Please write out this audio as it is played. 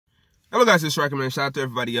Hello guys, it's Striker Man. Shout out to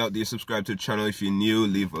everybody out there. Subscribe to the channel if you're new.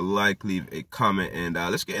 Leave a like, leave a comment, and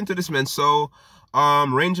let's get into this, man. So,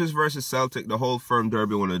 Rangers versus Celtic, the whole firm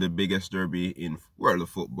derby, one of the biggest derby in world of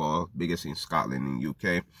football, biggest in Scotland and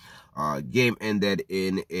UK. Game ended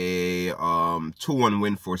in a 2-1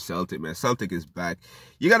 win for Celtic, man. Celtic is back.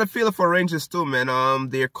 You got to feel it for Rangers too, man.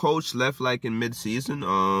 Their coach left like in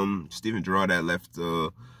mid-season. Steven Gerrard that left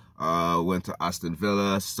went to Aston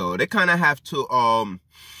Villa, so they kind of have to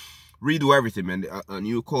redo everything, man. A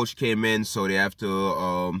new coach came in, so they have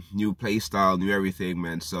to new play style, new everything,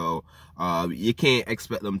 man. So you can't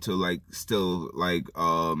expect them to still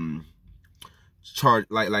charge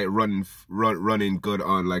running good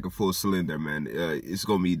on like a full cylinder, man. It's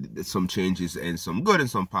gonna be some changes and some good and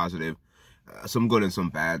some positive, some good and some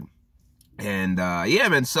bad. And yeah,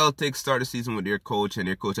 man, Celtic start the season with their coach, and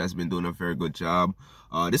their coach has been doing a very good job.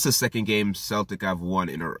 This is the second game Celtic have won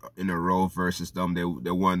in a row versus them.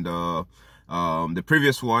 They won the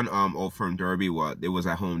previous one, Old Firm Derby. They was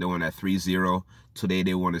at home. They won at 3-0. Today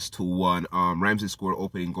they won as 2-1. Ramsey scored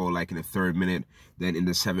opening goal like in the 3rd minute. Then in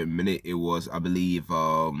the 7th minute it was, I believe,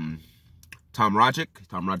 Tom Rogic,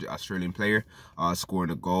 Australian player,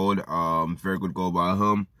 scoring a goal. Very good goal by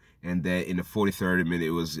him. And then in the 43rd minute,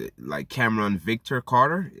 it was like Cameron Victor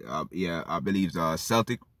Carter. Yeah, I believe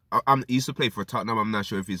Celtic. He used to play for Tottenham. I'm not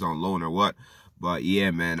sure if he's on loan or what. But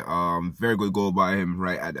yeah, man, very good goal by him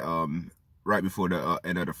right before the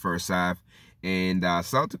end of the first half. And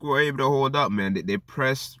Celtic were able to hold up, man. They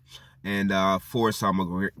pressed and forced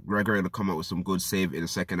McGregor to come up with some good save in the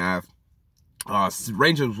second half.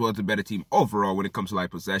 Rangers was the better team overall when it comes to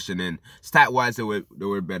like possession, and stat wise they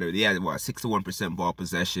were better. They had 61% ball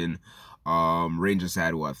possession. Rangers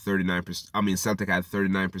had 39%. I mean, Celtic had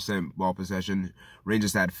 39% ball possession.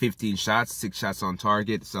 Rangers had 15 shots, 6 shots on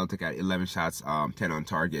target. Celtic had 11 shots, 10 on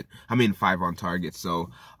target. I mean 5 on target.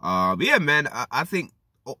 So yeah, man, I think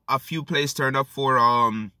a few plays turned up for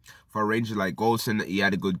Rangers, like Golson. He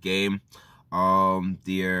had a good game.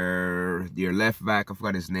 Their left back, I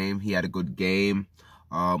forgot his name, he had a good game.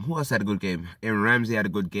 Who else had a good game? Aaron Ramsey had a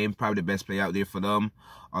good game, probably the best player out there for them,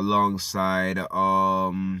 alongside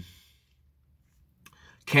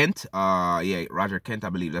Kent. Yeah, Roger Kent, I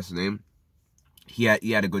believe that's his name. He had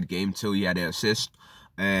a good game too. He had an assist.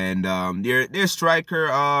 And their striker,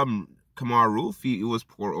 Kamar Roof, he was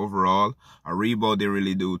poor overall. Aribo didn't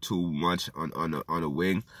really do too much on the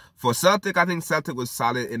wing. For Celtic, I think Celtic was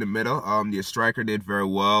solid in the middle. Their striker did very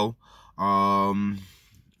well.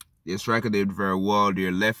 Their striker did very well.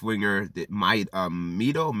 Their left winger, Maida,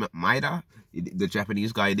 the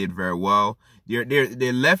Japanese guy, did very well. Their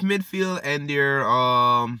left midfield and their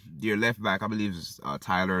left back, I believe is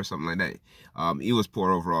Tyler or something like that. He was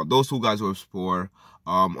poor overall. Those two guys were poor.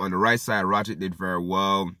 On the right side, Roger did very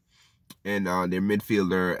well. And their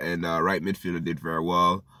midfielder and right midfielder did very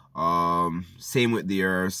well. Same with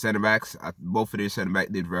their center backs. Both of their center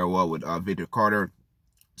backs did very well, with Victor Carter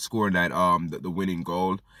scoring that the winning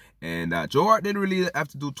goal. And Joe Hart didn't really have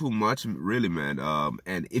to do too much, really, man.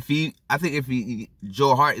 And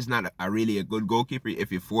Joe Hart is not really a good goalkeeper.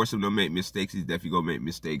 If you force him to make mistakes, he's definitely gonna make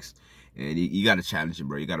mistakes. And you got to challenge him,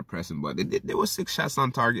 bro. You got to press him. But there was 6 shots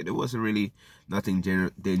on target. There wasn't really nothing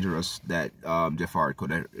dangerous that Jeff Hart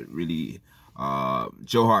could have really,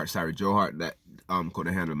 Joe Hart that could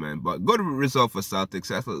have handled, man. But good result for Celtics.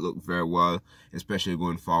 Celtic looked very well, especially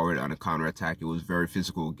going forward on a counter-attack. It was a very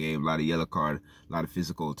physical game. A lot of yellow card, a lot of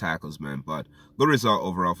physical tackles, man. But good result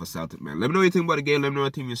overall for Celtic, man. Let me know what you think about the game. Let me know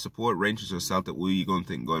what team you support, Rangers or Celtic. Who you going to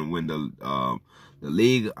think going to win the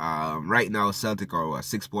league? Right now, Celtic are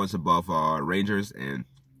 6 points above Rangers, and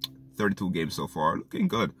 32 games so far. Looking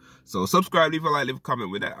good. So subscribe, leave a like, leave a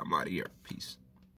comment with that. I'm out of here. Peace.